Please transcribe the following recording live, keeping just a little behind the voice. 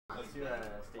Let's do a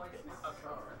stage picks.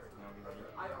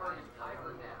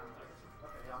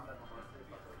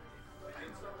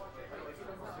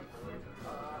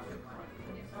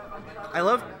 I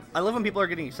love when people are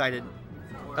getting excited.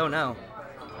 Oh no.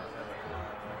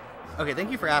 Okay,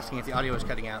 thank you for asking if the audio was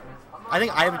cutting out. I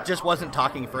think I just wasn't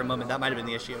talking for a moment. That might have been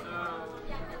the issue.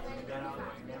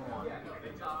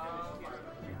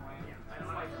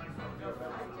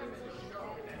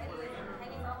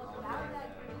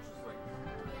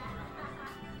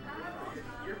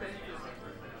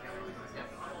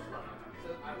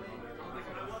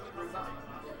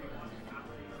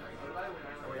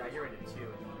 Oh yeah, you're in it too.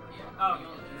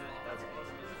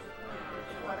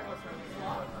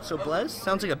 So Blehz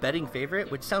sounds like a betting favorite,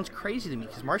 which sounds crazy to me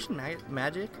because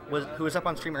MartianMagic, who was up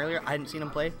on stream earlier, I hadn't seen him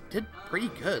play, did pretty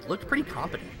good, looked pretty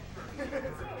competent.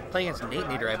 Playing against Nate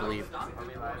Nader, I believe.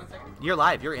 You're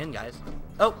live, you're in, guys.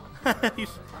 Oh,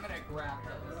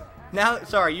 now,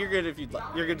 sorry, you're good if you'd like.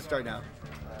 You're good to start now.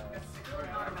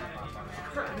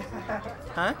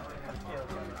 Huh?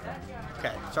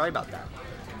 Okay, sorry about that.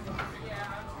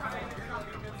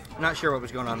 Not sure what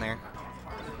was going on there.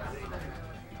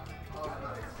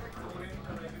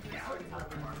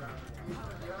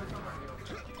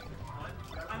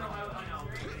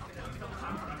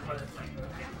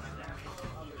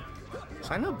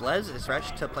 So I know Blehz is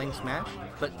fresh to playing Smash,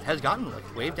 but has gotten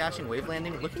like wave dashing, wave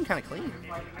landing, looking kind of clean.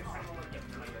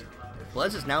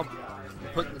 Blehz has now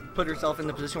put herself in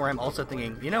the position where I'm also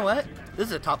thinking, you know what? This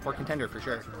is a top 4 contender for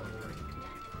sure.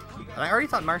 And I already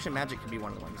thought MartianMagic could be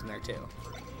one of the ones in there too.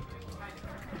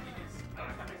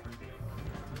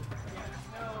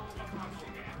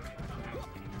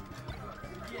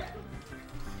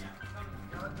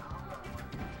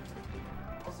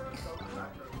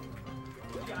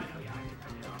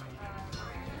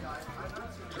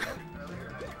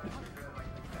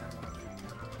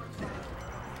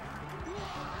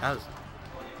 That was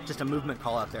just a movement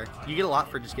call out there. You get a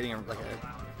lot for just getting like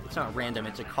it's not random,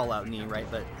 it's a call out knee, right?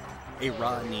 But a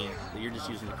raw knee that you're just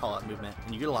using to call out movement,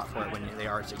 and you get a lot for it when they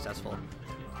are successful.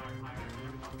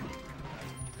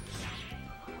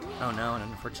 Oh no, an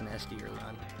unfortunate SD early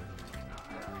on.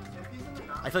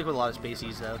 I feel like with a lot of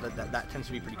spaceys though, that tends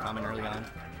to be pretty common early on.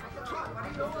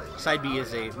 Side B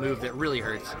is a move that really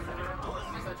hurts.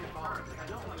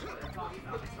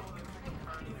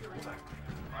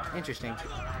 Interesting.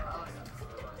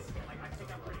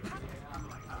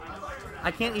 I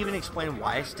can't even explain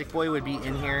why Stickboy would be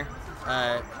in here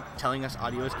telling us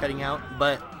audio is cutting out,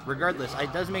 but regardless,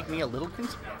 it does make me a little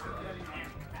concerned.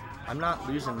 I'm not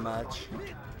losing much.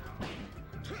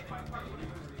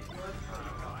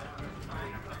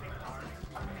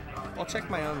 I'll check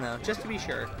my own though, just to be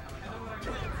sure.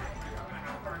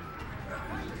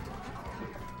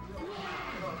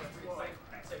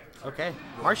 Okay,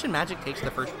 MartianMagic takes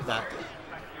the first that.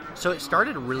 So it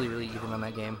started really, really even on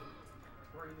that game.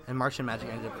 And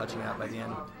MartianMagic ended up clutching it out by the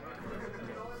end.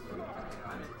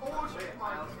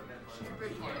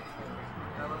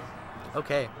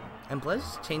 Okay, and Blehz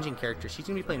is changing characters. She's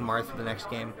going to be playing Marth for the next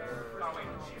game.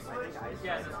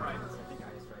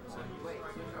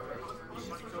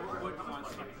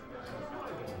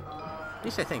 At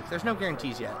least I think. There's no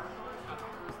guarantees yet.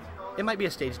 It might be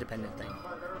a stage-dependent thing.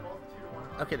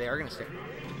 Okay, they are going to stick.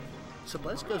 So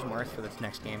Blehz goes Marth for this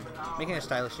next game, making a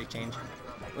stylistic change.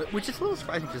 Which is a little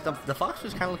surprising because the Fox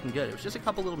was kind of looking good. It was just a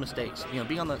couple little mistakes, you know,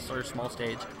 being on that sort of small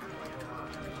stage.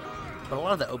 But a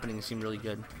lot of the openings seem really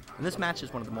good. And this match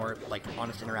is one of the more, like,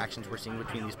 honest interactions we're seeing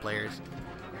between these players.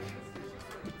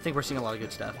 I think we're seeing a lot of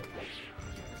good stuff.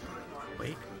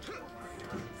 Wait.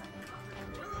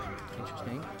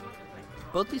 Interesting.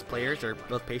 Both these players are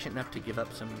both patient enough to give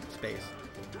up some space.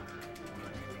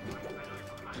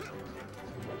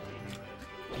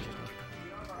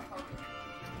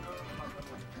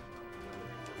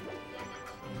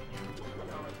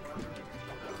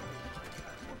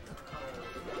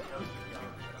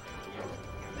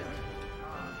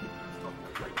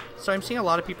 So I'm seeing a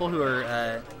lot of people who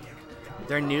are,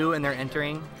 they're new and they're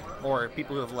entering, or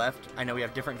people who have left. I know we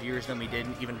have different viewers than we did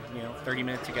even, 30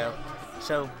 minutes ago.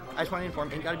 So I just want to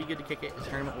inform, Ain't Gotta Be Good to Kick It is a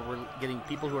tournament where we're getting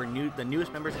people who are new, the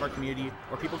newest members of our community,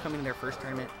 or people coming to their first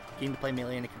tournament, getting to play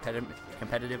Melee in a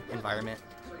competitive environment,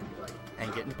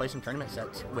 and getting to play some tournament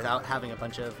sets without having a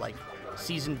bunch of, like,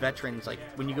 seasoned veterans. Like,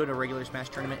 when you go to a regular Smash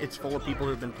tournament, it's full of people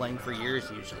who've been playing for years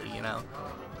usually,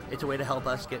 It's a way to help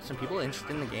us get some people interested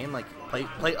in the game, like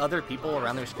play other people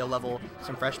around their skill level,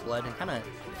 some fresh blood, and kind of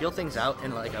feel things out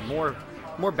in like a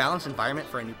more balanced environment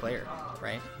for a new player,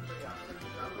 right?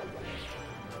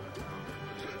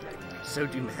 So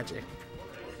do Magic.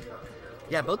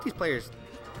 Yeah, both these players,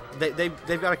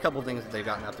 they've got a couple things that they've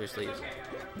gotten up their sleeves.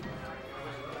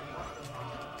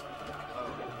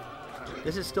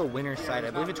 This is still winner's side.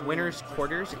 I believe it's winner's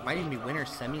quarters. It might even be winner's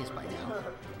semis by now.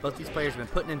 Both these players have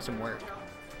been putting in some work.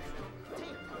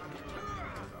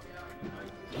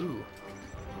 Ooh.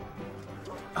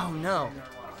 Oh no.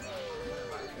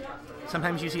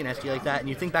 Sometimes you see an SD like that and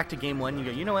you think back to game 1 and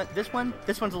you go, you know what, this one's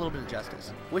a little bit of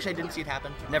justice. Wish I didn't see it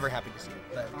happen. Never happy to see it.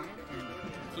 But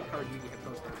Keep hard media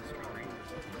posted to screen, right?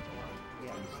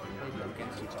 yeah, played them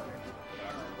against each other.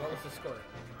 What was the score?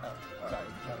 Oh, sorry.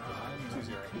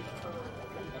 2-0.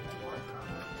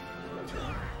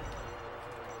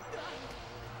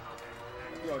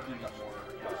 You know, you've got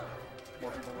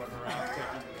more people running around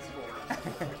taking the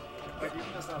score. Like,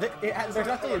 even just not, There's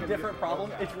actually a different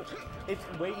problem. It's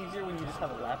way easier when you just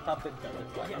have a laptop that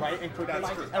does it, right? And quickly,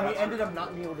 and we ended up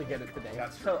not being able to get it today.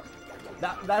 That's so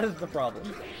that is the problem.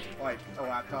 like a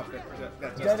laptop that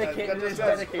just Dedicated has is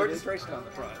dedicated. registration on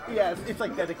the front. Yeah, it's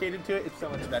like dedicated to it. It's so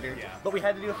much better. Yeah. But we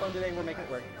had to do a phone today. We're making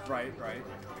it work. Right.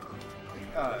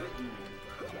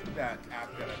 That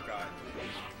app that I've got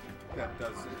that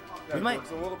does it. That works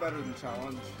a little better than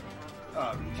Challenge.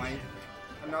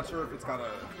 I'm not sure if it's got I a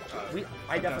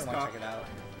definitely desktop. want to check it out.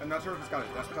 I'm not sure if it's got a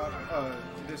desktop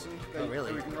edition that,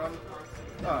 really? that we can run,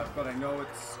 but I know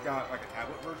it's got like a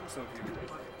tablet version. So if you,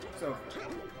 so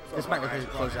This might really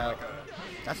close out. Like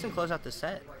That's gonna close out the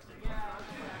set.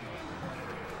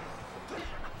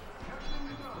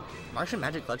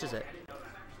 MartianMagic clutches it.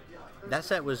 That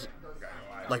set was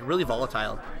like really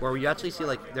volatile, where you actually see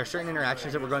like there are certain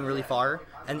interactions that were going really far,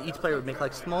 and each player would make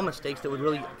like small mistakes that would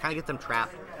really kind of get them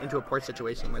trapped into a poor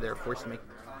situation where they're forced to make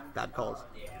bad calls,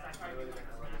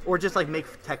 or just like make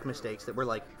tech mistakes that were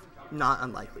like not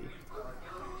unlikely.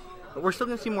 But we're still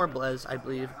gonna see more Blehz, I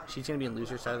believe. She's gonna be in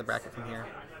loser side of the bracket from here,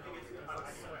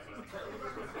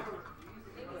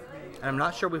 and I'm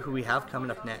not sure who we have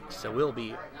coming up next, so we'll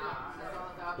be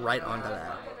right onto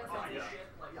that.